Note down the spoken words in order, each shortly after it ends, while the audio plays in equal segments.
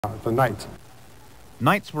the knight.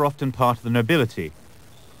 Knights were often part of the nobility,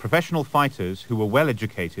 professional fighters who were well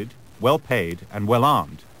educated, well paid and well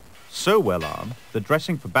armed. So well armed that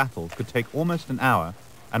dressing for battle could take almost an hour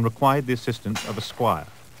and required the assistance of a squire.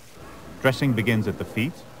 Dressing begins at the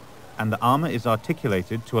feet, and the armor is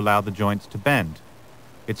articulated to allow the joints to bend.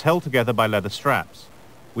 It's held together by leather straps,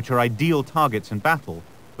 which are ideal targets in battle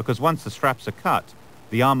because once the straps are cut,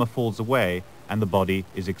 the armor falls away and the body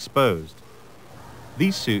is exposed.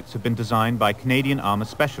 These suits have been designed by Canadian armor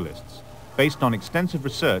specialists based on extensive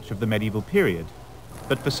research of the medieval period,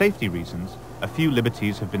 but for safety reasons, a few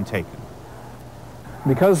liberties have been taken.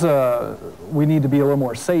 Because we need to be a little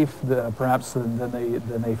more safe, perhaps, than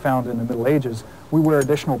they found in the Middle Ages, we wear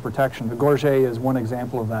additional protection. The gorget is one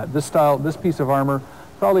example of that. This piece of armor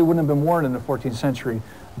probably wouldn't have been worn in the 14th century,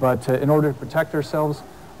 but in order to protect ourselves,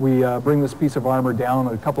 we bring this piece of armor down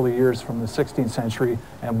a couple of years from the 16th century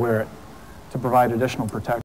and wear it to provide additional protection.